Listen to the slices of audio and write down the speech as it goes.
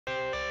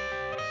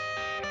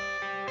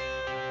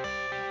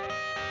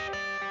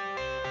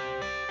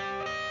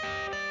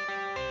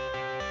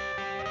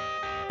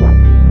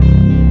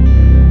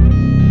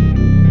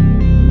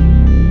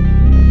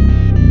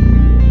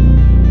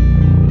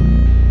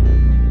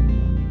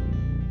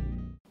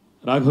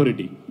రాఘవ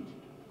రెడ్డి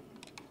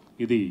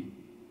ఇది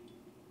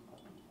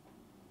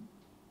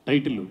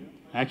టైటిల్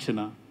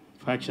యాక్షనా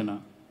ఫ్యాక్షనా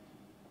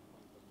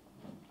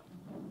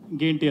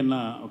ఇంకేంటి అన్న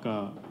ఒక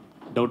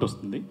డౌట్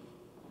వస్తుంది.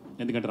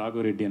 ఎందుకంటే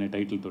రాఘవ రెడ్డి అనే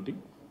టైటిల్ తోటి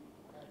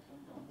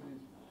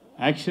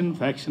యాక్షన్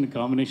ఫ్యాక్షన్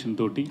కాంబినేషన్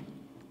తోటి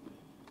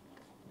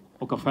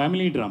ఒక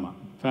ఫ్యామిలీ డ్రామా,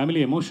 ఫ్యామిలీ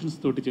ఎమోషన్స్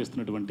తోటి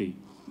చేస్తున్నటువంటి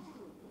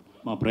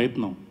మా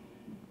ప్రయత్నం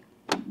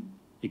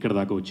ఇక్కడ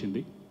దాకా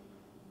వచ్చింది.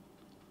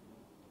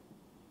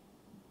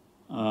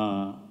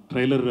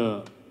 ట్రైలర్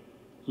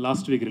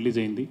లాస్ట్ వీక్ రిలీజ్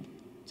అయింది.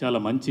 చాలా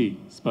మంచి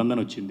స్పందన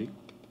వచ్చింది.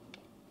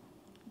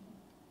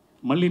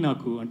 మళ్ళీ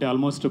నాకు అంటే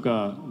ఆల్మోస్ట్ ఒక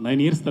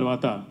 9 years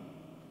తర్వాత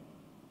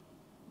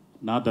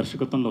నా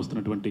దర్శకత్వంలో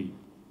వస్తున్నటువంటి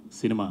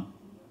సినిమా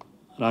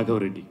రాఘవ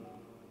రెడ్డి.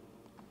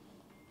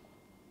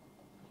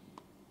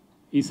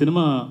 ఈ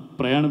సినిమా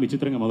ప్రయాణం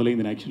విచిత్రంగా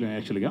మొదలైంది.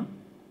 యాక్చువల్గా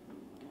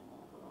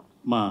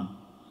మా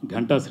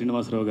ఘంటా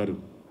శ్రీనివాసరావు గారు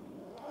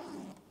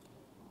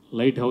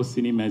లైట్ హౌస్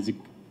సినీ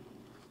మ్యాజిక్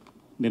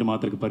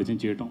నిర్మాతలకు పరిచయం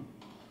చేయటం,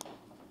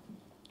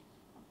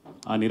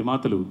 ఆ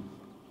నిర్మాతలు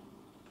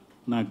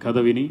నా కథ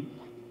విని,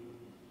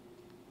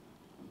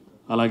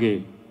 అలాగే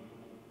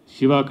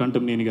శివ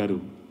కంఠంనేని గారు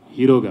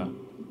హీరోగా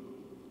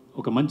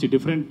ఒక మంచి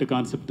డిఫరెంట్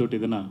కాన్సెప్ట్ తోటి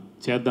ఏదైనా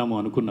చేద్దాము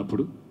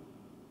అనుకున్నప్పుడు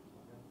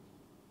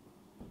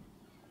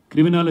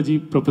క్రిమినాలజీ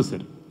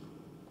ప్రొఫెసర్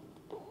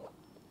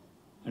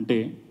అంటే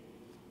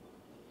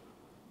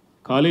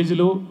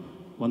కాలేజీలో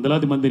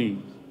వందలాది మందిని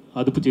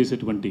అదుపు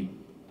చేసేటువంటి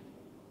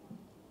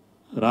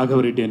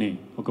రాఘవరెడ్డి అనే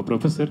ఒక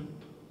ప్రొఫెసర్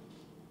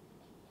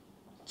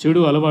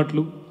చెడు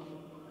అలవాట్లు,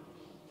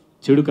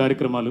 చెడు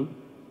కార్యక్రమాలు,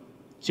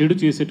 చెడు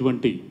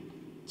చేసేటువంటి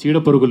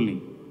చీడపరుగుల్ని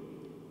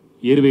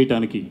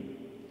ఏరివేయటానికి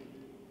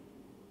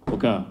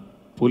ఒక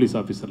పోలీస్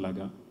ఆఫీసర్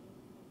లాగా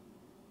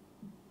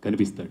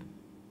కనిపిస్తాడు.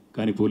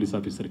 కానీ పోలీస్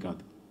ఆఫీసర్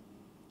కాదు.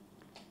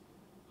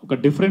 ఒక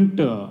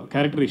డిఫరెంట్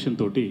క్యారెక్టరేషన్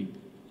తోటి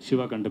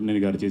శివ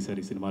కంఠంనేని గారు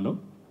చేశారు ఈ సినిమాలో.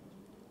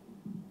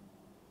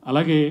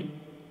 అలాగే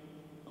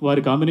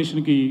వారి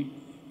కాంబినేషన్కి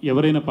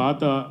ఎవరైనా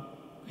పాత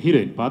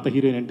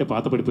హీరోయిన్ అంటే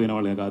పాత పడిపోయిన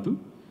వాళ్ళే కాదు,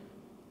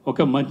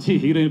 ఒక మంచి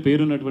హీరోయిన్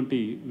పేరున్నటువంటి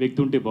వ్యక్తి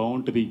ఉంటే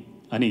బాగుంటుంది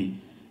అని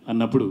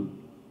అన్నప్పుడు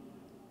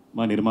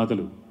మా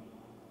నిర్మాతలు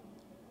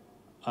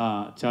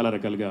చాలా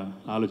రకాలుగా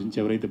ఆలోచించి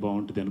ఎవరైతే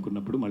బాగుంటుంది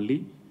అనుకున్నప్పుడు మళ్ళీ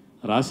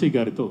రాశి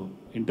గారితో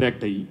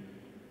ఇంటరాక్ట్ అయ్యి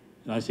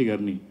రాశి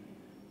గారిని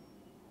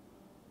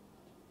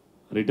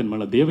రిటర్న్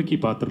మళ్ళీ దేవకి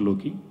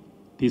పాత్రలోకి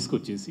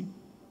తీసుకొచ్చేసి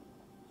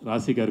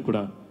రాశి గారు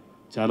కూడా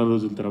చాలా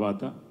రోజుల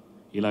తర్వాత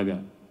ఇలాగా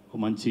ఒక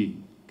మంచి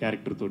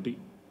క్యారెక్టర్ తోటి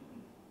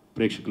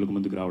ప్రేక్షకులకు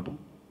ముందుకు రావటం,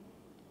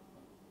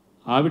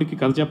 ఆవిడికి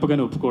కథ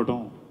చెప్పగానే ఒప్పుకోవటం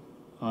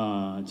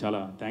చాలా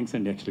థ్యాంక్స్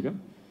అండి. యాక్చువల్గా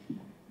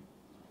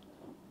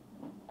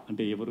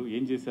అంటే ఎవరు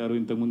ఏం చేశారు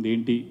ఇంతకుముందు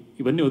ఏంటి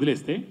ఇవన్నీ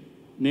వదిలేస్తే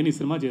నేను ఈ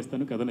సినిమా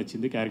చేస్తాను, కథ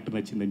నచ్చింది, క్యారెక్టర్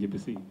నచ్చింది అని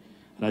చెప్పేసి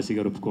రాశి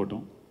గారు ఒప్పుకోవటం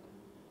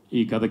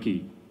ఈ కథకి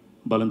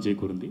బలం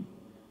చేకూరింది.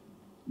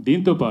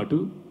 దీంతోపాటు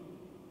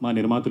మా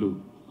నిర్మాతలు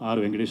ఆర్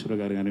వెంకటేశ్వర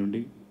గారు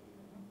కానివ్వండి,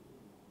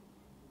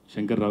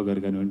 శంకర్రావు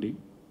గారు కానివ్వండి,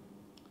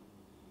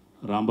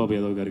 రాంబాబు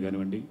యాదవ్ గారు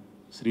కానివ్వండి,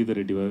 శ్రీధర్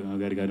రెడ్డి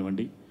గారు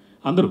కానివ్వండి,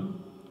 అందరూ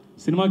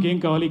సినిమాకి ఏం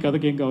కావాలి,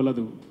 కథకి ఏం కావాలి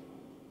అది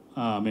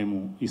మేము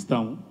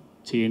ఇస్తాము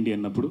చేయండి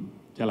అన్నప్పుడు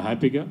చాలా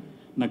హ్యాపీగా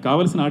నాకు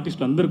కావాల్సిన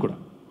ఆర్టిస్టులు అందరూ కూడా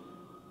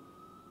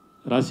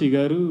రాశి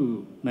గారు,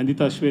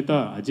 నందితా శ్వేత,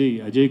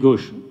 అజయ్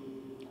ఘోష్,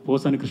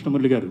 పోసాని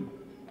కృష్ణమురళి గారు,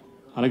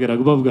 అలాగే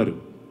రఘుబాబు గారు,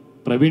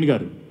 ప్రవీణ్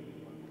గారు,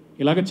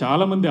 ఇలాగ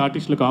చాలామంది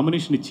ఆర్టిస్టుల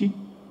కాంబినేషన్ ఇచ్చి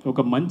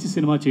ఒక మంచి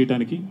సినిమా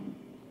చేయడానికి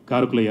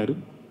కారకులయ్యారు.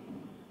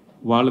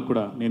 వాళ్ళకు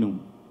కూడా నేను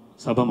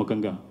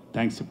సభాముఖంగా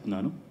థ్యాంక్స్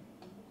చెప్తున్నాను.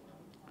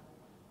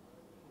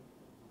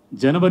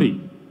 జనవరి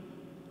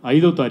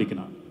 5వ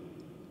తారీఖున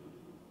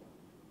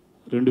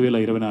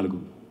 2024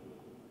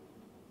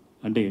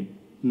 అంటే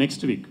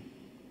నెక్స్ట్ వీక్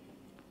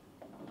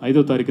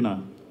 5వ తారీఖున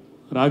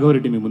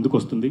రాఘవరెడ్డి మీ ముందుకు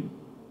వస్తుంది.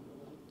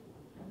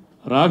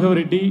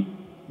 రాఘవరెడ్డి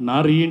నా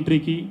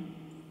రీఎంట్రీకి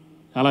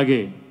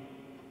అలాగే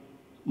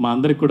మా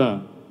అందరికి కూడా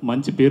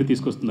మంచి పేరు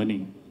తీసుకొస్తుందని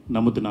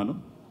నమ్ముతున్నాను.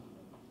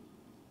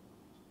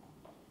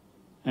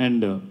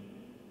 అండ్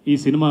ఈ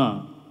సినిమా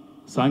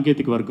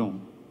సాంకేతిక వర్గం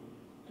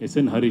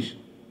ఎస్ఎన్ హరీష్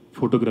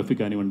ఫోటోగ్రఫీ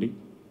కానివ్వండి,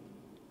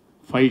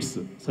 ఫైట్స్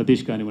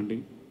సతీష్ కానివ్వండి,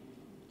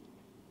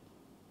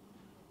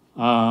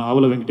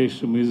 ఆవుల వెంకటేష్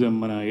మ్యూజియం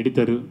మన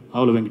ఎడిటర్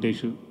ఆవుల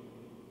వెంకటేష్,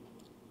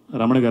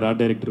 రమణ గారు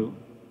ఆర్ట్ డైరెక్టరు,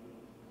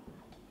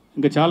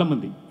 ఇంకా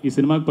చాలామంది ఈ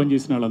సినిమాకి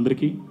పనిచేసిన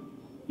వాళ్ళందరికీ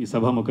ఈ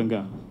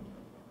సభాముఖంగా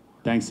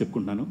థ్యాంక్స్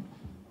చెప్పుకుంటున్నాను.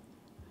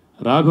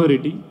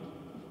 రాఘవరెడ్డి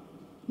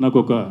నాకు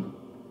ఒక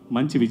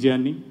మంచి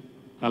విజయాన్ని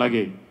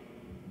అలాగే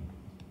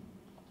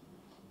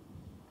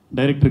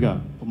డైరెక్టర్గా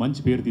ఒక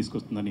మంచి పేరు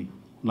తీసుకొస్తుందని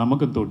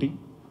నమ్మకంతో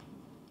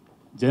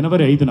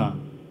జనవరి 5న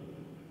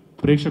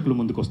ప్రేక్షకుల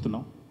ముందుకు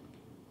వస్తున్నాం.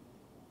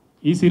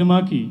 ఈ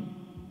సినిమాకి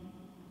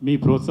మీ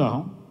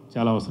ప్రోత్సాహం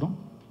చాలా అవసరం.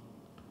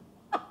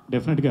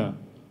 డెఫినెట్గా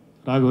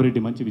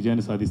రాఘవరెడ్డి మంచి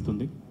విజయాన్ని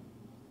సాధిస్తుంది.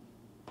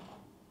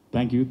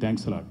 Thank you,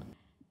 thanks a lot.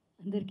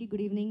 అందరికీ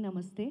గుడ్ ఈవినింగ్,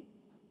 నమస్తే.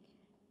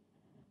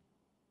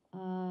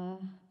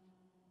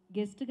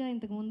 గెస్ట్గా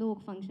ఇంతకుముందు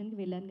ఒక ఫంక్షన్కి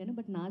వెళ్ళాను కానీ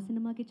బట్ నా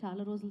సినిమాకి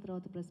చాలా రోజుల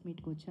తర్వాత ప్రెస్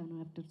మీట్కి వచ్చాను.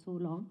 After so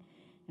long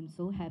I'm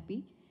so happy.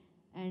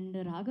 And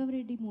Raghava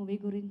Reddy movie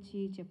గురించి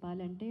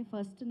చెప్పాలంటే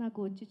ఫస్ట్ నాకు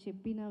వచ్చి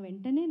చెప్పిన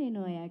వెంటనే నేను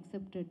ఐ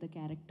యాక్సెప్టెడ్ ద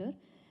క్యారెక్టర్.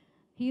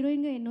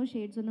 హీరోయిన్గా ఎన్నో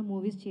షేడ్స్ ఉన్న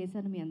మూవీస్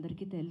చేశాను, మీ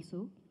అందరికీ తెలుసు.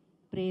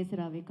 ప్రేయసి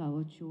రావే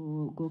కావచ్చు,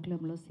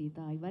 గోకులంలో సీత,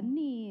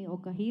 ఇవన్నీ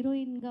ఒక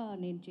హీరోయిన్గా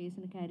నేను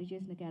క్యారీ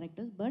చేసిన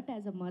క్యారెక్టర్స్. బట్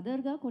యాజ్ అ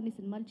మదర్గా కొన్ని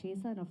సినిమాలు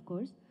చేశాను ఆఫ్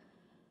కోర్స్.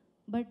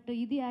 బట్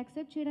ఇది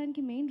యాక్సెప్ట్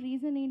చేయడానికి మెయిన్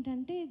రీజన్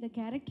ఏంటంటే ద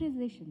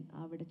క్యారెక్టరైజేషన్.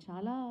 ఆవిడ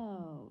చాలా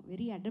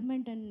very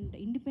adamant and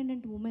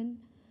independent women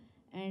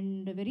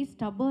and very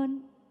stubborn.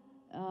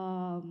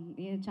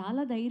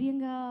 చాలా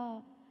ధైర్యంగా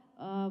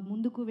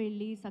ముందుకు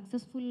వెళ్ళి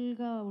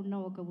సక్సెస్ఫుల్గా ఉన్న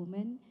ఒక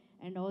women.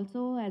 And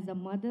also as a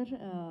mother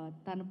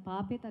తన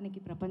పాపే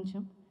తనకి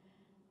ప్రపంచం.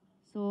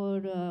 సో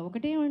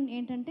ఒకటే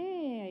ఏంటంటే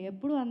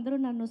ఎప్పుడు అందరూ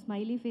నన్ను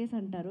స్మైలీ ఫేస్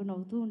అంటారు,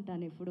 నవ్వుతూ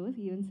ఉంటాను ఎప్పుడు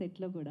ఈవెన్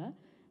సెట్లో కూడా.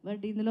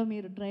 బట్ ఇందులో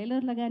మీరు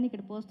ట్రైలర్లో కానీ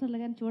ఇక్కడ పోస్టర్లో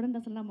కానీ చూడండి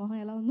అసలు నా మొహం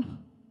ఎలా ఉందో.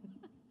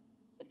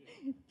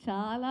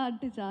 చాలా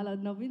అంటే చాలా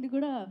నవ్వింది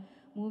కూడా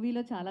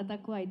మూవీలో చాలా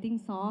తక్కువ. ఐ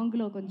థింక్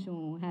సాంగ్లో కొంచెం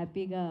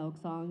హ్యాపీగా ఒక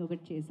సాంగ్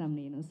ఒకటి చేశాం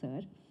నేను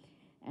sir.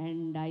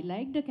 And I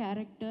like the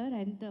character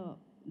and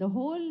the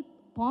whole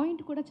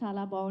point కూడా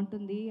చాలా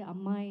బాగుంటుంది.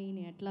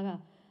 అమ్మాయిని ఎట్లా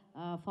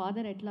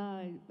ఫాదర్ ఎట్లా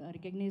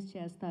రికగ్నైజ్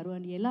చేస్తారు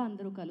అండ్ ఎలా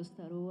అందరూ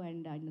కలుస్తారు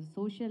అండ్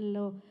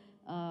సోషల్లో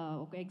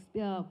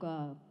ఒక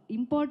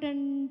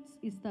ఇంపార్టెన్స్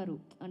ఇస్తారు.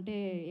 అంటే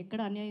ఎక్కడ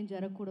అన్యాయం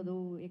జరగకూడదు,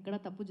 ఎక్కడ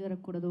తప్పు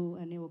జరగకూడదు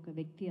అనే ఒక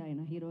వ్యక్తి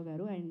ఆయన హీరో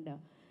గారు. And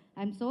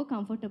I'm so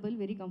comfortable,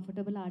 very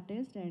comfortable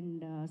artist.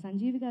 And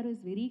సంజీవి గారు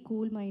ఇస్ వెరీ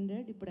కూల్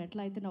మైండెడ్. ఇప్పుడు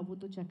ఎట్లా అయితే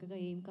నవ్వుతూ చక్కగా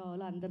ఏం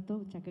కావాలో అందరితో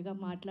చక్కగా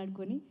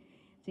మాట్లాడుకొని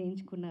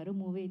చేయించుకున్నారు.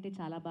 మూవీ అయితే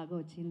చాలా బాగా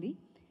వచ్చింది.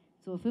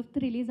 సో 5th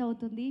రిలీజ్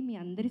అవుతుంది. మీ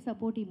అందరి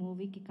సపోర్ట్ ఈ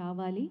మూవీకి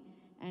కావాలి.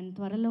 అండ్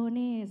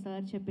త్వరలోనే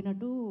సార్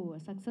చెప్పినట్టు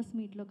సక్సెస్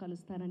మీట్లో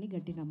కలుస్తానని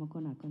గట్టి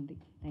నమ్మకం నాకుంది.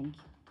 Thank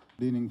you.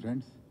 Good evening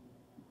friends,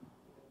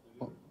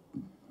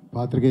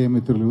 పాత్రికేయ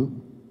మిత్రులు,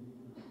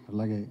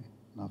 అలాగే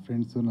నా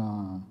ఫ్రెండ్స్, నా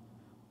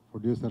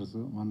ప్రొడ్యూసర్స్,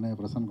 మా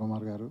అన్నయ్య ప్రసన్న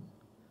కుమార్ గారు,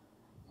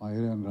 మా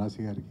హీరోయిన్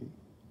రాశి గారికి,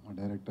 మా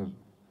డైరెక్టర్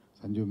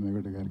సంజీవ్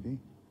మేగట్ గారికి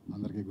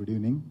అందరికీ good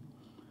evening.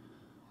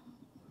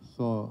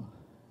 So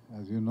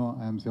as you know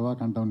I'm Shiva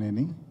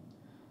Kantamneni.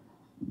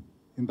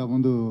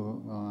 ఇంతకుముందు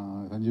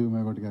సంజీవ్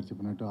మేగట్ గారు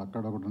చెప్పినట్టు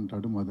అక్కడ ఒకటి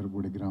ఉంటాడు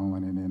మధురపూడి గ్రామం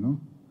అని. నేను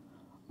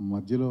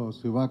మధ్యలో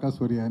శివాకా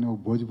సూర్య అని ఒక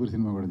భోజ్పూరి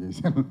సినిమా కూడా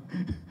చేశాను.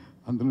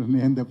 అందులో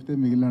నేను తప్పితే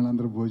మిగిలిన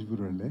వాళ్ళందరూ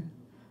భోజ్పూరి వాళ్ళే.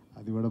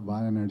 అది కూడా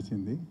బాగా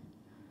నడిచింది.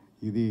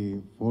 ఇది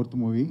 4th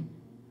movie.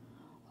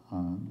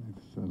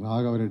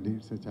 Raghava Reddy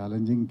it's a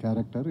challenging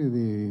character.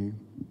 ఇది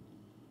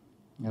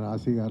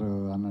రాశి గారు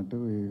అన్నట్టు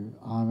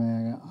ఆమె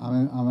ఆమె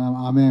ఆమె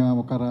ఆమె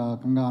ఒక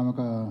రకంగా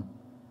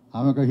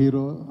ఆమె ఒక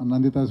హీరో,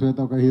 నందిత శ్వేత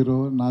ఒక హీరో,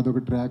 నాది ఒక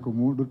ట్రాక్,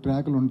 3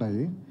 ట్రాకులు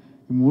ఉంటాయి.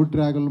 ఈ 3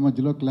 ట్రాకుల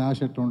మధ్యలో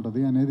క్లాష్ ఎట్లా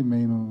ఉంటుంది అనేది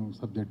మెయిన్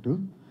సబ్జెక్టు.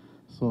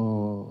 సో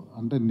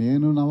అంటే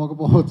నేను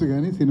నవ్వకపోవచ్చు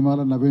కానీ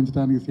సినిమాలో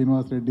నవ్వించడానికి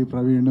శ్రీనివాస్ రెడ్డి,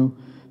 ప్రవీణ్,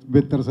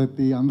 బెత్తర్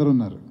సత్తి అందరూ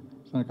ఉన్నారు.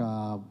 నాకు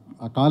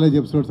ఆ కాలేజ్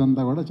ఎపిసోడ్స్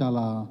అంతా కూడా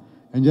చాలా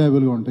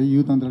ఎంజాయబుల్గా ఉంటాయి.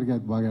 యూత్ అంతటికి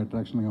అది బాగా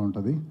అట్రాక్షన్గా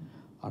ఉంటుంది.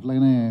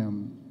 అట్లాగనే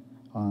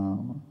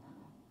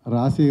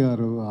రాశి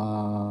గారు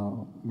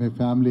మీ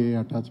family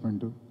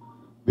attachment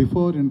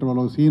before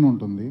interval scene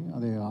ఉంటుంది.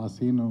 అదే ఆ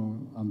సీను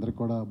అందరికి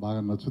కూడా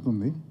బాగా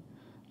నచ్చుతుంది.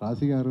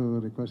 రాశి గారు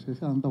రిక్వెస్ట్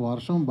చేసి అంత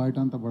వర్షం బయట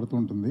అంతా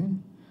పడుతుంటుంది,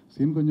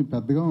 సీన్ కొంచెం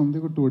పెద్దగా ఉంది,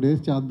 ఒక 2 days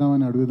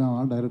చేద్దామని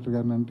అడుగుదామా డైరెక్టర్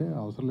గారిని అంటే,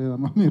 అవసరం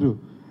లేదమ్మా,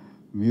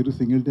 మీరు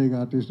సింగిల్ టేక్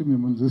ఆర్టిస్ట్,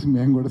 మిమ్మల్ని చూసి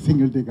మేము కూడా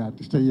సింగిల్ టేక్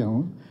ఆర్టిస్ట్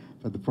అయ్యాము,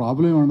 పెద్ద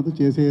ప్రాబ్లం ఉండదు,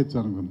 చేసేయచ్చు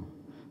అనుకున్నాం.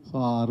 సో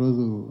ఆ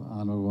రోజు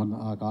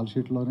ఆ కాల్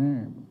షీట్లోనే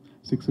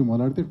 6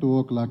 మొదలెడితే 2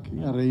 o'clockకి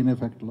ఆ రెయిన్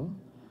ఎఫెక్ట్లో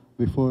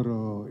బిఫోర్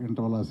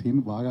ఇంటర్వల్ ఆ సీన్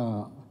బాగా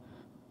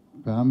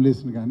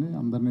ఫ్యామిలీస్ని కానీ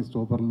అందరినీ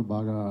స్టోపర్లను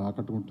బాగా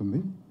ఆకట్టుకుంటుంది.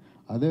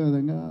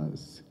 అదేవిధంగా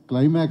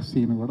క్లైమాక్స్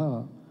సీన్ కూడా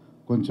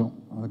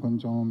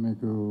కొంచెం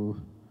మీకు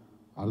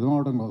అర్థం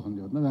అవడం కోసం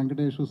చెప్తున్నా.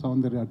 వెంకటేష్,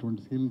 సౌందర్య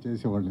అటువంటి సీన్లు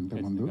చేసేవాళ్ళు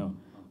ఇంతకుముందు.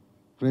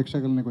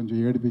 ప్రేక్షకుల్ని కొంచెం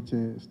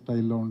ఏడిపించే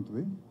స్టైల్లో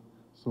ఉంటుంది.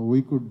 So we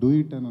could do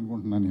it అని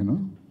అనుకుంటున్నాను నేను.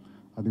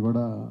 అది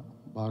కూడా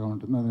బాగా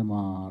ఉంటుంది. అది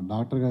మా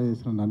డాక్టర్గా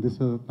చేసిన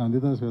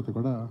నందిత శ్వేత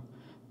కూడా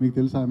మీకు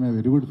తెలుసు, ఆమె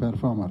వెరీ గుడ్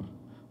పెర్ఫార్మర్,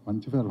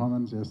 మంచి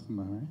పెర్ఫార్మెన్స్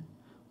చేస్తుంది, ఆమె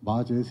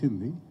బాగా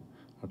చేసింది.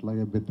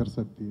 అట్లాగే బెత్తర్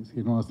సత్తి,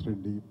 శ్రీనివాస్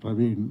రెడ్డి,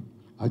 ప్రవీణ్,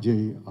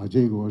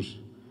 అజయ్ ఘోష్,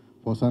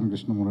 పోసాని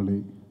కృష్ణమురళి,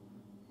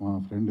 మా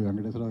ఫ్రెండ్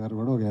వెంకటేశ్వర గారు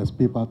కూడా ఒక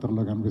ఎస్పీ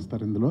పాత్రలో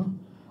కనిపిస్తారు ఇందులో.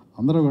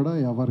 అందరూ కూడా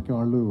ఎవరికి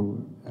వాళ్ళు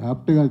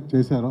యాప్ట్గా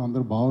చేశారు,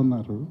 అందరూ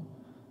బాగున్నారు.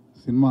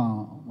 సినిమా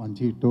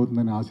మంచి హిట్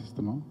అవుతుందని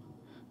ఆశిస్తున్నాం.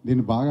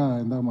 దీన్ని బాగా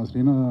ఇందాక మా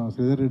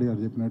శ్రీధర్ రెడ్డి గారు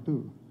చెప్పినట్టు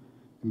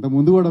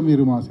ఇంతకుముందు కూడా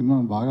మీరు మా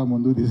సినిమాను బాగా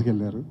ముందుకు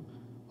తీసుకెళ్లారు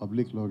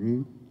పబ్లిక్లోకి,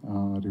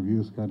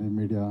 రివ్యూస్ కానీ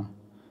మీడియా.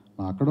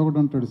 అక్కడొకటి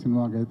ఉంటాడు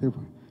సినిమాకి అయితే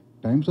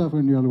టైమ్స్ ఆఫ్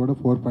ఇండియాలో కూడా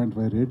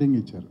 4.5 రేటింగ్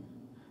ఇచ్చారు.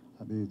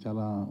 అది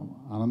చాలా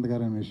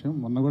ఆనందకరమైన విషయం.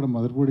 మొన్న కూడా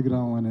మధురపూడి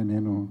గ్రామం అనే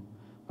నేను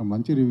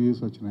మంచి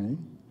రివ్యూస్ వచ్చినాయి,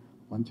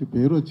 మంచి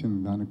పేరు వచ్చింది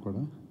దానికి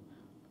కూడా.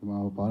 మా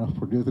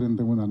ప్రొడ్యూసర్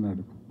ఇంతకుముందు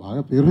అన్నాడు,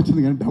 బాగా పేరు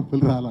వచ్చింది కానీ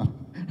డబ్బులు రాలా.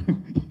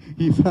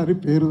 ఈసారి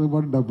పేరుతో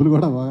పాటు డబ్బులు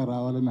కూడా బాగా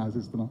రావాలని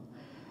ఆశిస్తున్నాం.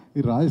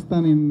 ఈ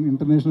రాజస్థాన్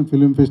ఇంటర్నేషనల్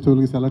ఫిలిం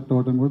ఫెస్టివల్కి సెలెక్ట్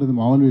అవ్వడం కూడా ఇది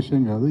మామూలు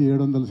విషయం కాదు.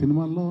 700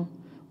 సినిమాల్లో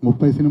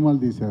 30 సినిమాలు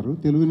తీశారు,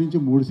 తెలుగు నుంచి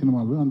 3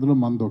 సినిమాలు, అందులో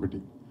మనది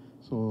ఒకటి.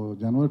 సో సో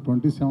జనవరి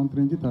 27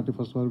 నుంచి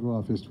 31 వరకు ఆ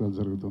ఫెస్టివల్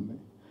జరుగుతుంది.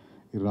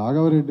 ఈ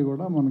రాఘవరెడ్డి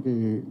కూడా మనకి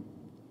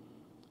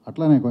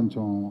అట్లానే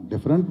కొంచెం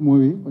డిఫరెంట్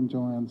మూవీ,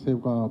 కొంచెం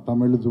ఎంతసేపు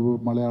తమిళ్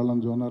మలయాళం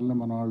జోనర్ని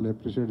మన వాళ్ళు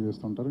అప్రిషియేట్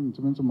చేస్తుంటారు.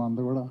 ఇంచుమించు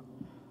మనది కూడా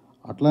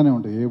అట్లానే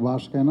ఉంటుంది. ఏ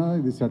భాషకైనా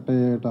ఇది సెట్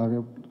అయ్యే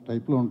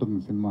టైప్లో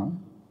ఉంటుంది సినిమా.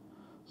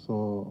 సో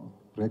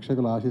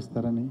ప్రేక్షకులు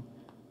ఆశిస్తారని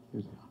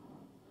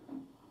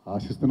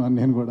ఆశిస్తున్నాను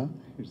నేను కూడా.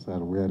 It's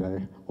sir we are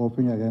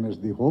hoping again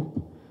it's the hope.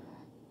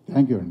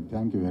 Thank you అండి,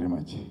 థ్యాంక్ యూ వెరీ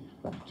మచ్.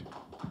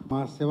 మా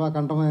శివ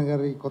కంఠమయ్య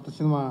గారి కొత్త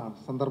సినిమా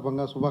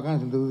సందర్భంగా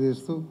శుభాకాంక్షలు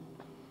తెలియజేస్తూ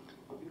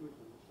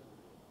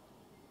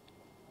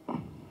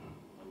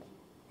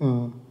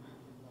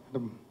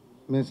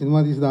మేము సినిమా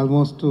తీసి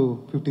ఆల్మోస్ట్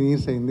 15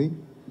 years అయింది.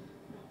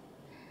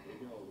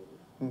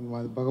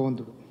 మాది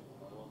భగవంతుడు.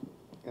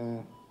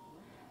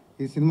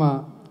 ఈ సినిమా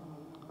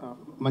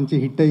మంచి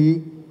హిట్ అయ్యి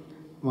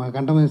మా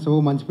కంఠమయ్య శివ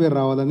మంచి పేరు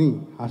రావాలని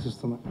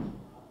ఆశిస్తున్నా.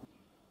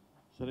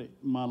 సరే,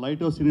 మా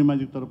లైట్ హౌస్ సినిమా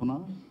మ్యాజిక్ తరఫున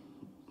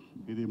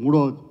ఇది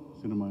 3వ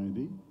సినిమా.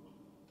 ఇది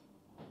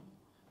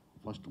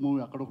ఫస్ట్ మూవీ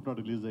అక్కడొకట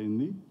రిలీజ్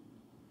అయింది.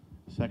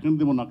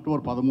 సెకండ్ది మొన్న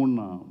అక్టోబర్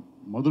 13న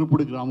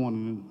మధురపూడి గ్రామం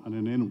అనే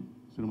నేను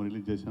సినిమా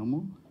రిలీజ్ చేశాము.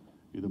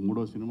 ఇది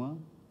 3వ సినిమా.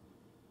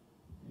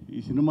 ఈ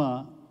సినిమా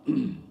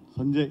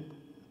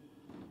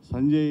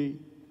సంజయ్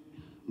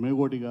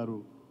మేగోటి గారు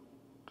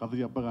కథ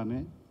చెప్పగానే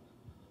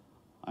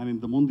ఆయన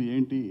ఇంతకుముందు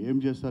ఏం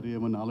చేస్తారు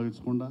ఏమని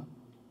ఆలోచించకుండా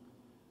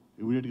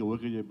ఇమీడియట్గా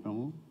ఓకే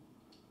చెప్పాము.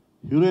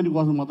 హీరోయిన్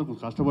కోసం మాత్రం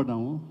కొంచెం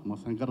కష్టపడ్డాము. మా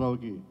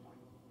శంకర్రావుకి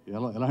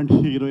ఎలాంటి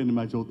హీరోయిన్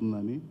మ్యాచ్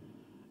అవుతుందని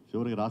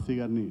చివరికి రాశి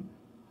గారిని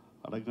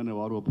అడగగానే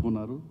వారు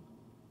ఒప్పుకున్నారు.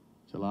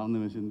 చాలా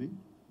ఆనందం వేసింది.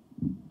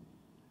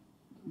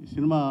 ఈ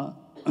సినిమా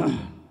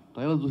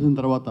ట్రైలర్ చూసిన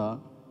తర్వాత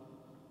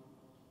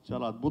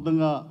చాలా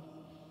అద్భుతంగా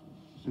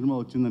సినిమా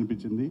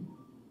వచ్చిందనిపించింది.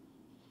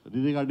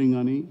 రికార్డింగ్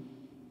కానీ,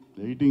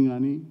 ఎడిటింగ్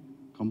కానీ,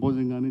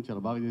 కంపోజింగ్ కానీ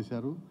చాలా బాగా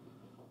చేశారు.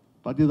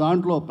 ప్రతి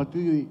దాంట్లో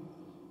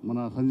మన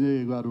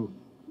సంజయ్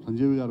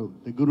గారు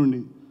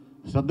దగ్గరుండి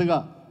శ్రద్ధగా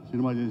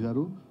సినిమా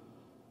చేశారు.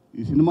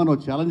 ఈ సినిమాను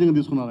ఛాలెంజింగ్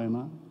తీసుకున్నారు ఆయన.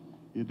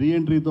 ఈ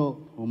రీఎంట్రీతో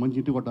మంచి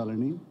ఇంటి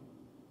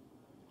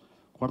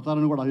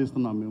కొడతారని కూడా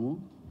ఆశిస్తున్నాం మేము.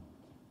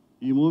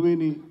 ఈ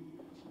మూవీని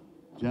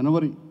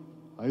జనవరి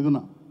 5న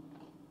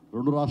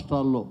 2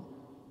 రాష్ట్రాల్లో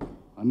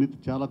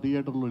చాలా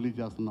థియేటర్లో రిలీజ్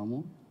చేస్తున్నాము.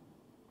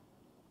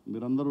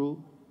 మీరందరూ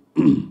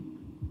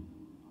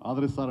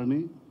ఆదరిస్తారని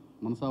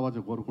మనసావాచ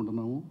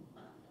కోరుకుంటున్నాము.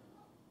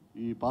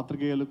 ఈ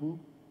పాత్రికేయులకు,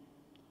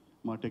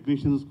 మా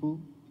టెక్నీషియన్స్కు,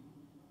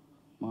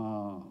 మా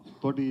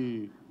తోటి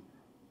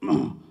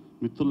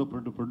మిత్రుల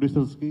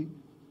ప్రొడ్యూసర్స్కి,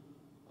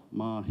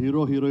 మా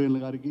హీరోయిన్ల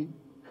గారికి,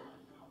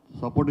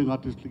 సపోర్టింగ్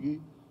ఆర్టిస్టులకి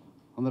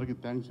అందరికీ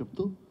థ్యాంక్స్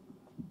చెప్తూ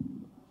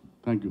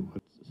థ్యాంక్ యూ.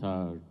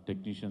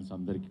 టెక్నీషియన్స్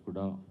అందరికీ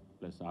కూడా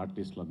ప్లస్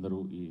ఆర్టిస్టులు అందరూ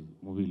ఈ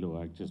మూవీలో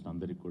యాక్ట్ చేసిన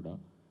అందరికీ కూడా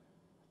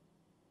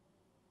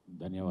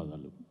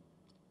ధన్యవాదాలు.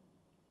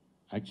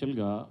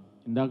 యాక్చువల్గా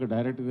ఇందాక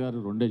డైరెక్టర్ గారు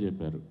 2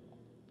 చెప్పారు,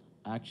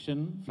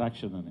 యాక్షన్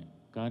ఫ్రాక్షన్ అని.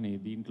 కానీ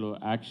దీంట్లో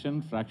యాక్షన్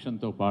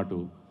ఫ్రాక్షన్తో పాటు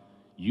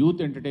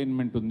యూత్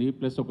ఎంటర్టైన్మెంట్ ఉంది,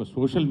 ప్లస్ ఒక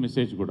సోషల్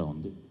మెసేజ్ కూడా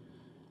ఉంది,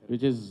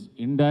 విచ్ ఇస్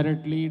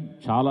ఇండైరెక్ట్లీ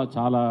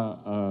చాలా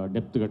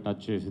డెప్త్గా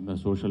టచ్ చేసింది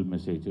సోషల్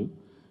మెసేజ్.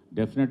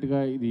 డెఫినెట్గా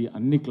ఇది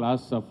అన్ని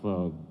క్లాస్ ఆఫ్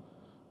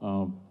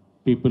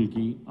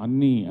పీపుల్కి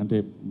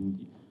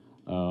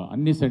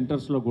అన్ని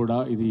సెంటర్స్లో కూడా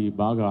ఇది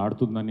బాగా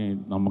ఆడుతుందని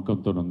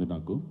నమ్మకంతో ఉంది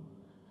నాకు.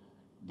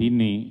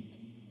 దీన్ని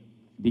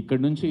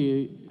ఇక్కడి నుంచి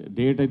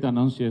డేట్ అయితే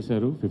అనౌన్స్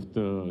చేశారు 5th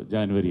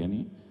January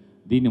అని.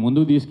 దీన్ని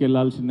ముందుకు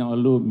తీసుకెళ్లాల్సిన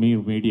వాళ్ళు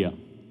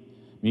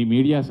మీ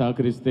మీడియా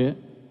సహకరిస్తే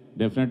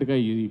డెఫినెట్గా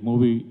ఈ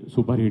మూవీ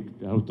సూపర్ హిట్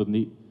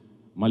అవుతుంది.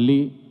 మళ్ళీ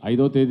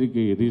 5వ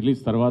తేదీకి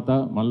రిలీజ్ తర్వాత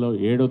మళ్ళీ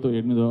 7వ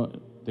 8వ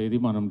తేదీ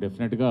మనం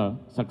డెఫినెట్గా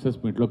సక్సెస్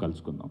మీట్లో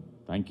కలుసుకుందాం.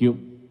 Thank you.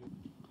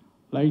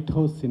 Light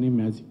house cine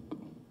magic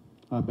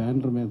ఆ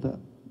బ్యానర్ మీద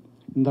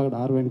ఇందాక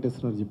ఆర్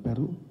వెంకటేశ్వరరావు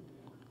చెప్పారు.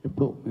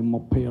 ఎప్పుడో మేము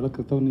 30 ఏళ్ల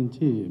క్రితం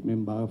నుంచి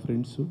మేము బాగా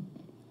ఫ్రెండ్స్.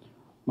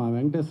 మా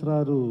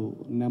వెంకటేశ్వరరావు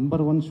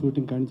నెంబర్ 1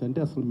 షూటింగ్ కానించి, అంటే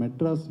అసలు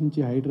మెడ్రాస్ నుంచి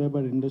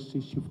హైదరాబాద్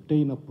ఇండస్ట్రీ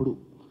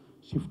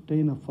షిఫ్ట్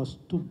అయిన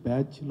ఫస్ట్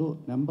బ్యాచ్లో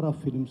నెంబర్ ఆఫ్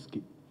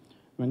ఫిలిమ్స్కి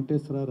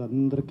వెంకటేశ్వరరావు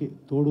అందరికీ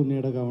తోడు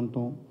నీడగా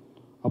ఉండటం,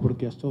 అప్పుడు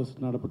గెస్ట్ హౌస్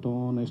నడపటం,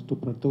 నెక్స్ట్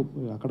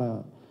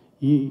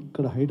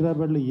ఇక్కడ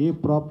హైదరాబాద్లో ఏ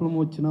ప్రాబ్లం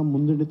వచ్చినా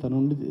ముందుండి తన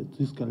నుండి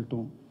తీసుకెళ్ళటం.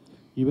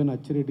 ఈవెన్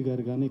అచ్చిరెడ్డి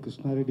గారు కానీ,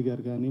 కృష్ణారెడ్డి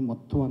గారు కానీ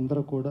మొత్తం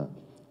అందరూ కూడా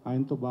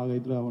ఆయనతో బాగా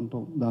ఎదురుగా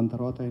ఉండటం. దాని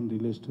తర్వాత ఆయన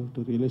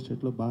రియల్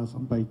ఎస్టేట్లో బాగా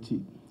సంపాదించి,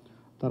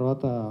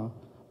 తర్వాత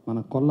మన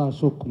కొల్ల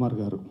అశోక్ కుమార్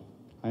గారు,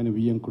 ఆయన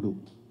వియ్యంకుడు,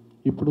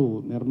 ఇప్పుడు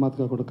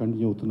నిర్మాతగా కూడా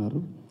కంటిన్యూ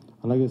అవుతున్నారు.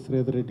 అలాగే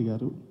శ్రీధర్ రెడ్డి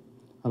గారు,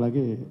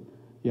 అలాగే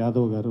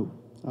యాదవ్ గారు,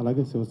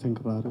 అలాగే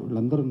శివశంకర్ గారు,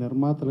 వీళ్ళందరూ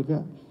నిర్మాతలుగా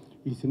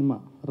ఈ సినిమా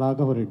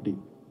రాఘవరెడ్డి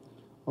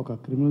ఒక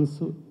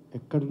క్రిమినల్స్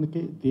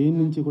ఎక్కడికి దేని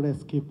నుంచి కూడా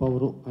ఎస్కేప్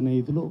అవ్వరు అనే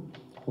ఇదిలో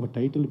ఒక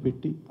టైటిల్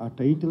పెట్టి, ఆ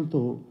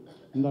టైటిల్తో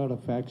ఇందాక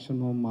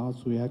ఫ్యాక్షన్,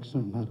 మాసు,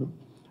 యాక్షన్ అన్నారు.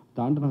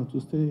 దాంట్లో నాకు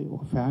చూస్తే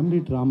ఒక ఫ్యామిలీ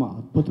డ్రామా,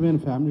 అద్భుతమైన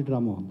ఫ్యామిలీ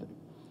డ్రామా ఉంది.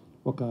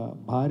 ఒక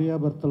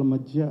భార్యాభర్తల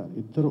మధ్య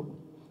ఇద్దరు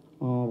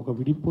ఒక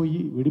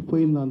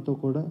విడిపోయిన దాంతో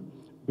కూడా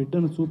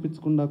బిడ్డను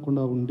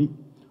చూపించకుండా ఉండి,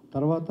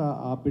 తర్వాత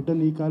ఆ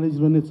బిడ్డను ఈ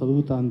కాలేజీలోనే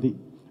చదువుతాంది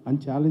అని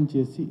ఛాలెంజ్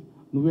చేసి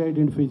నువ్వే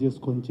ఐడెంటిఫై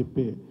చేసుకో అని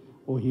చెప్పే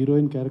ఓ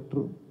హీరోయిన్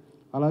క్యారెక్టరు.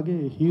 అలాగే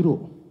హీరో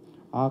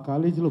ఆ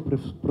కాలేజీలో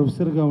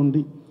ప్రొఫెసర్గా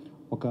ఉండి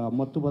ఒక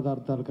మత్తు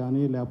పదార్థాలు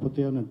కానీ లేకపోతే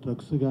ఏమైనా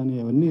డ్రగ్స్ కానీ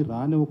అవన్నీ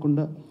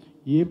రానివ్వకుండా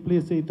ఏ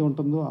ప్లేస్ అయితే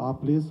ఉంటుందో ఆ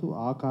ప్లేసు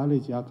ఆ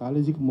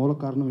కాలేజీకి మూల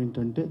కారణం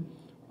ఏంటంటే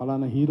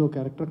ఫలానా హీరో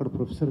క్యారెక్టర్ అక్కడ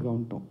ప్రొఫెసర్గా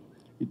ఉంటాం.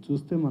 ఇది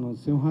చూస్తే మనం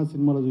సింహ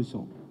సినిమాలో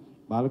చూసాం,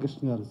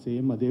 బాలకృష్ణ గారు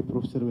సేమ్ అదే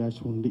ప్రొఫెసర్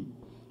వేషం ఉండి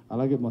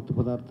అలాగే మత్తు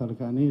పదార్థాలు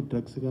కానీ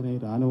డ్రగ్స్ కానీ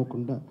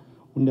రానివ్వకుండా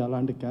ఉండి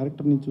అలాంటి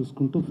క్యారెక్టర్ని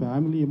చూసుకుంటూ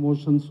ఫ్యామిలీ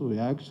ఎమోషన్స్,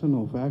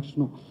 యాక్షను,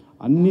 ఫ్యాక్షను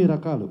అన్ని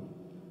రకాలు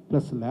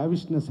ప్లస్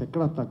లావిష్నెస్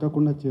ఎక్కడ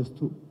తగ్గకుండా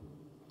చేస్తూ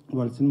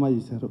వాళ్ళు సినిమా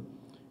చేశారు.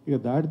 ఇక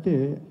దాటితే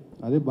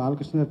అదే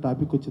బాలకృష్ణ గారి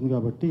టాపిక్ వచ్చింది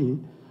కాబట్టి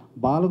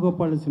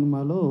బాలగోపాల్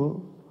సినిమాలో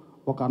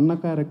ఒక అన్న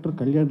క్యారెక్టర్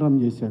కళ్యాణరామ్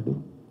చేశాడు,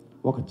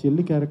 ఒక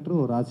చెల్లి క్యారెక్టర్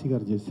రాశి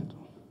గారు చేశారు.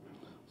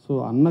 సో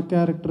అన్న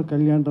క్యారెక్టర్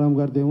కళ్యాణరామ్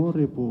గారిదేమో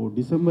రేపు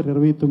డిసెంబర్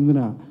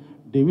 29న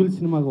డెవిల్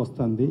సినిమాకి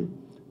వస్తుంది.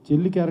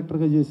 చెల్లి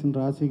క్యారెక్టర్గా చేసిన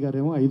రాశి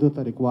గారేమో 5వ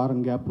తారీఖు వారం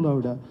గ్యాప్లో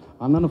ఆవిడ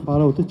అన్నను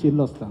ఫాలో అవుతూ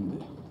చెల్లి వస్తుంది.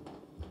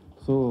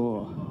 సో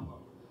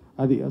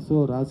అది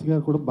రాశి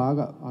గారు కూడా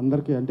బాగా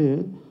అందరికీ అంటే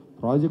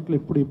ప్రాజెక్టులు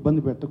ఎప్పుడు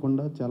ఇబ్బంది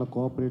పెట్టకుండా చాలా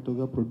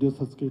కోఆపరేటివ్గా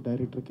ప్రొడ్యూసర్స్కి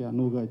డైరెక్టర్కి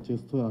అనువుగా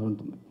చేస్తూ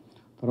ఉంటుంది.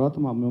 తర్వాత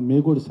మా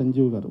మేగోడి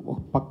సంజీవ్ గారు ఒక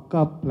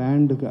పక్కా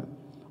ప్లాన్డ్గా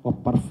ఒక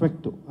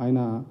పర్ఫెక్ట్ ఆయన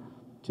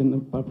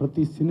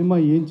ప్రతి సినిమా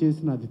ఏం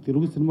చేసినా అది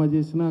తెలుగు సినిమా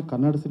చేసినా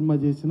కన్నడ సినిమా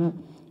చేసినా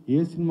ఏ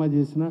సినిమా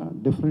చేసినా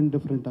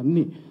డిఫరెంట్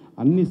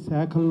అన్ని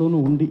శాఖల్లోనూ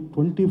ఉండి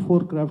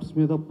 24 క్రాఫ్ట్స్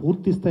మీద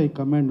పూర్తి స్థాయి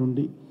కమాండ్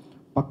ఉండి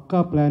పక్కా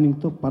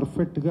ప్లానింగ్తో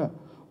పర్ఫెక్ట్గా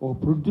ఒక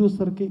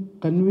ప్రొడ్యూసర్కి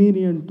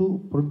కన్వీనియంటు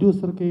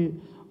ప్రొడ్యూసర్కి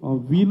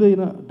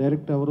వీలైన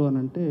డైరెక్టర్ ఎవరు అని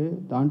అంటే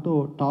దాంట్లో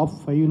టాప్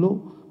 5లో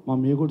మా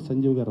మేగోడి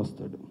సంజీవ్ గారు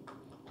వస్తాడు.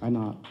 ఆయన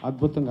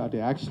అద్భుతంగా అటు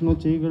యాక్షన్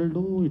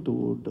చేయగలడు, ఇటు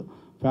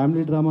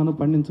ఫ్యామిలీ డ్రామాను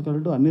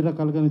పండించగలడు, అన్ని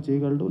రకాలుగానే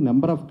చేయగలడు.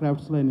 నెంబర్ ఆఫ్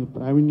క్రాఫ్ట్స్లో ఆయన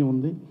ప్రావీణ్యం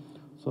ఉంది.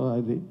 సో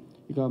అది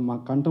ఇక మా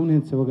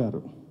కంఠంనేని శివ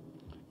గారు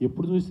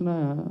ఎప్పుడు చూసినా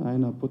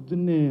ఆయన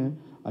పొద్దున్నే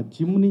ఆ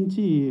జిమ్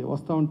నుంచి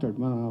వస్తూ ఉంటాడు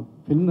మన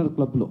ఫిల్మర్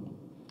క్లబ్లో.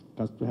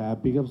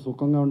 హ్యాపీగా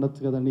సుఖంగా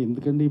ఉండొచ్చు కదండి,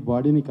 ఎందుకంటే ఈ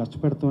బాడీని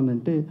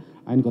కష్టపెడతామనంటే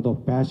ఆయనకు అదొక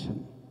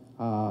ప్యాషన్.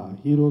 ఆ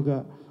హీరోగా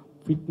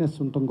ఫిట్నెస్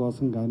ఉండటం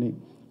కోసం కానీ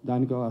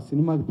దానికి ఆ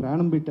సినిమాకి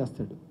ప్రాణం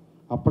పెట్టేస్తాడు.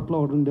 అప్పట్లో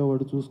ఒకడు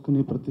ఉండేవాడు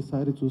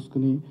ప్రతిసారి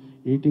చూసుకుని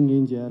ఎడిటింగ్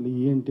ఏం చేయాలి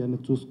ఏంటి అని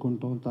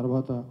చూసుకుంటాం.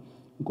 తర్వాత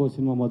ఇంకో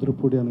సినిమా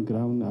మధురపూడి అనే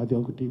గ్రామం అది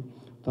ఒకటి,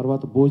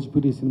 తర్వాత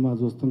భోజ్పురి సినిమా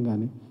చూస్తాం.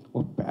 కానీ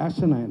ఒక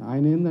ప్యాషన్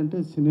ఆయన ఏంటంటే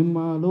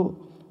సినిమాలో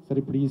సరే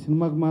ఇప్పుడు ఈ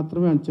సినిమాకి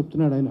మాత్రమే ఆయన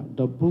చెప్తున్నాడు, ఆయన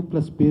డబ్బు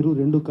ప్లస్ పేరు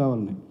రెండు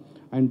కావాలని.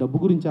 ఆయన డబ్బు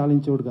గురించి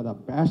ఆలోచించేవాడు కదా,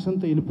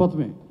 ప్యాషన్తో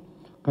వెళ్ళిపోతామే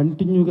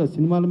కంటిన్యూగా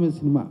సినిమాల మీద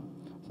సినిమా.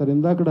 సరే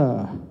ఇందాకడ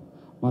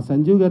మా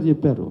సంజీవ్ గారు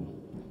చెప్పారు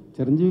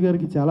చిరంజీవి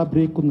గారికి చాలా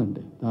బ్రేక్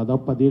ఉందండి,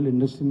 దాదాపు 10 ఏళ్ళు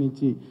ఇండస్ట్రీ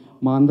నుంచి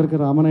మా అందరికి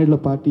రామనాయుడులో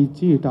పార్టీ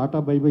ఇచ్చి టాటా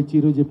బై బై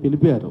చీరో చెప్పి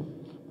వెళ్ళిపోయారు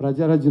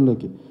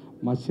ప్రజారాజ్యంలోకి.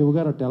 మా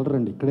శివగారు అటు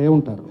వెళ్ళరండి, ఇక్కడే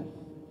ఉంటారు.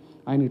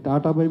 ఆయనకి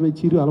టాటా బై బై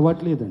చీరు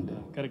అలవాట్లేదండి.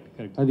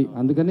 అది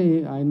అందుకని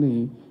ఆయన్ని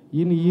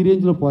ఈయన ఈ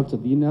రేంజ్లో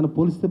పోల్చదు. ఈయన నేను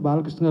పోలిస్తే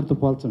బాలకృష్ణ గారితో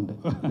పోల్చండి,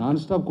 నాన్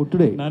స్టాప్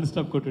కొట్టుడే.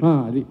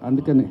 అది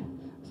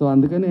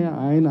అందుకని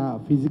ఆయన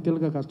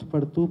ఫిజికల్గా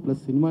కష్టపడుతూ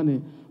ప్లస్ సినిమాని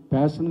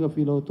ప్యాషన్గా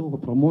ఫీల్ అవుతూ ఒక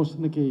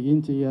ప్రమోషన్కి ఏం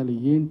చేయాలి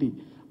ఏంటి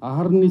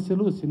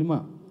అహర్నిశలు సినిమా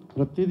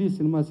ప్రతిదీ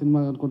సినిమా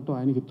అనుకుంటూ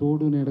ఆయనకి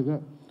తోడు నీడగా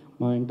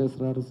మా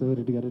వెంకటేశ్వర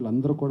శివరెడ్డి గారు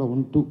వీళ్ళందరూ కూడా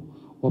ఉంటూ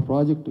ఒక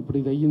ప్రాజెక్ట్ ఇప్పుడు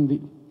ఇది అయ్యింది,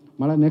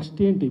 మళ్ళీ నెక్స్ట్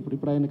ఏంటి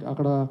ఇప్పుడు ఆయన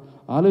అక్కడ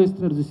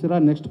ఆలోచిస్తున్నాడు చూసారా,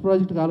 నెక్స్ట్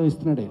ప్రాజెక్ట్కి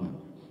ఆలోచిస్తున్నాడు ఆయన,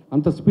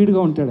 అంత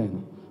స్పీడ్గా ఉంటాడు ఆయన.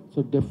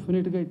 సో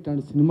డెఫినెట్గా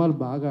ఇట్లాంటి సినిమాలు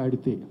బాగా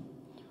ఆడితే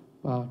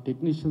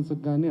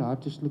టెక్నీషియన్స్కి కానీ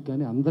ఆర్టిస్టులకు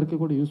కానీ అందరికీ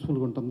కూడా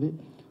యూస్ఫుల్గా ఉంటుంది.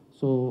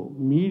 సో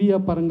మీడియా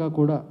పరంగా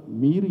కూడా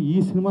మీరు ఈ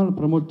సినిమాను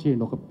ప్రమోట్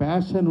చేయండి. ఒక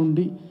ప్యాషన్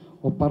ఉండి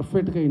ఒక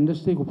పర్ఫెక్ట్గా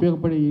ఇండస్ట్రీకి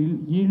ఉపయోగపడే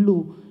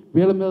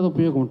వీళ్ళ మీద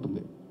ఉపయోగం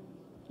ఉంటుంది.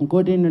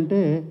 ఇంకోటి ఏంటంటే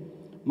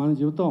మనం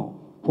చెబుతాం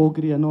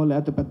పోకిరి అనో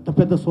లేకపోతే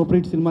పెద్ద సూపర్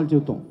హిట్ సినిమాలు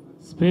చెబుతాం.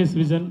 స్పేస్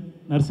విజన్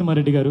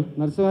నరసింహారెడ్డి గారు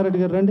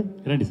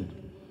రండి సార్.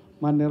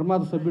 మా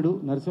నిర్మాత సభ్యుడు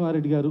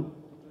నరసింహారెడ్డి గారు,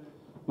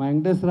 మా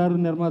వెంకటేశ్వర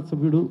నిర్మాత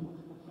సభ్యుడు,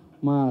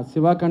 మా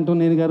శివాకంఠం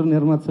నేను గారు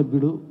నిర్మాత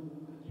సభ్యుడు,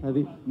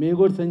 అది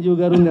మేగోడి సంజీవ్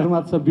గారు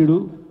నిర్మాత సభ్యుడు.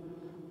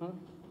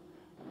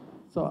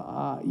 సో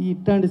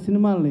ఇట్లాంటి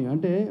సినిమాలని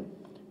అంటే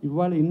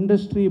ఇవాళ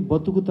ఇండస్ట్రీ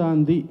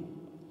బతుకుతాంది,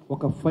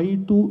 ఒక 5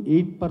 to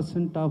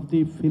 8% ఆఫ్ ది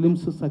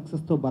ఫిలిమ్స్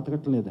సక్సెస్తో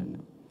బతకట్లేదండి.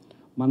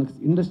 మనకు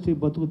ఇండస్ట్రీ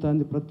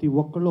బతుకుతాంది, ప్రతి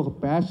ఒక్కళ్ళు ఒక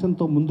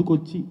ప్యాషన్తో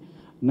ముందుకొచ్చి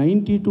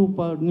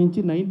 92 నుంచి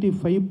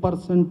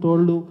 95%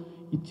 వాళ్ళు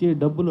ఇచ్చే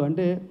డబ్బులు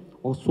అంటే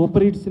ఒక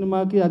సూపర్ హిట్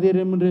సినిమాకి అదే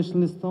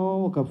రెమ్యునరేషన్ ఇస్తాం,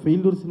 ఒక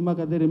ఫెయిల్యూర్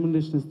సినిమాకి అదే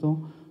రెమ్యునరేషన్ ఇస్తాం.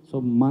 సో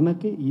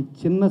మనకి ఈ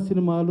చిన్న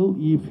సినిమాలు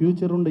ఈ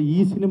ఫ్యూచర్ ఉండే ఈ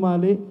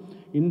సినిమాలే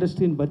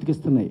ఇండస్ట్రీని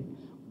బతికిస్తున్నాయి.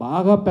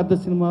 బాగా పెద్ద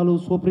సినిమాలు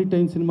సూపర్ హిట్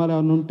అయిన సినిమాలు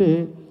ఏమైనా ఉంటే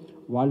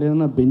వాళ్ళు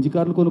ఏదైనా బెంజ్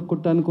కార్లు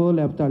కొనుక్కోవటానికో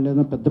లేకపోతే వాళ్ళు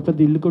ఏదైనా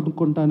పెద్ద ఇల్లు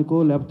కొనుక్కోవటానికో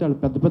లేకపోతే వాళ్ళు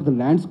పెద్ద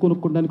ల్యాండ్స్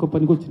కొనుక్కోవడానికో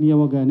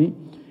పనికొచ్చినాయేమో కానీ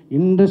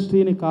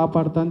ఇండస్ట్రీని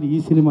కాపాడుతుంది ఈ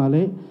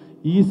సినిమాలే.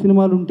 ఈ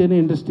సినిమాలు ఉంటేనే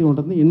ఇండస్ట్రీ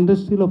ఉంటుంది.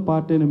 ఇండస్ట్రీలో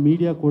పార్ట్ అయిన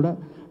మీడియా కూడా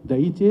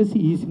దయచేసి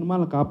ఈ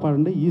సినిమాలను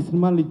కాపాడండి, ఈ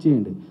సినిమాలను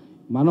ఇచ్చేయండి.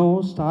 మనం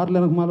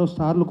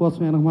స్టార్ల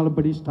కోసం వెనకమాల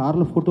పడి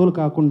స్టార్ల ఫోటోలు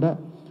కాకుండా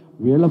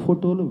వీళ్ళ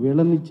ఫోటోలు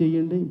వీళ్ళని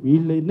ఇచ్చేయండి,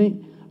 వీళ్ళని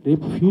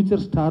రేపు ఫ్యూచర్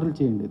స్టార్లు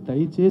చేయండి.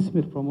 దయచేసి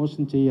మీరు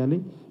ప్రమోషన్ చేయాలి,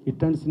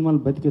 ఇట్లాంటి సినిమాలు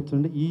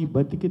బతికించండి. ఈ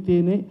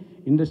బతికితేనే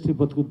ఇండస్ట్రీ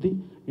బతుకుద్ది.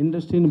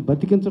 ఇండస్ట్రీని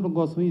బతికించడం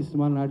కోసం ఈ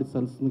సినిమాని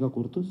ఆడించాల్సిందిగా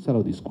కోరుతూ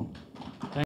సెలవు తీసుకోండి.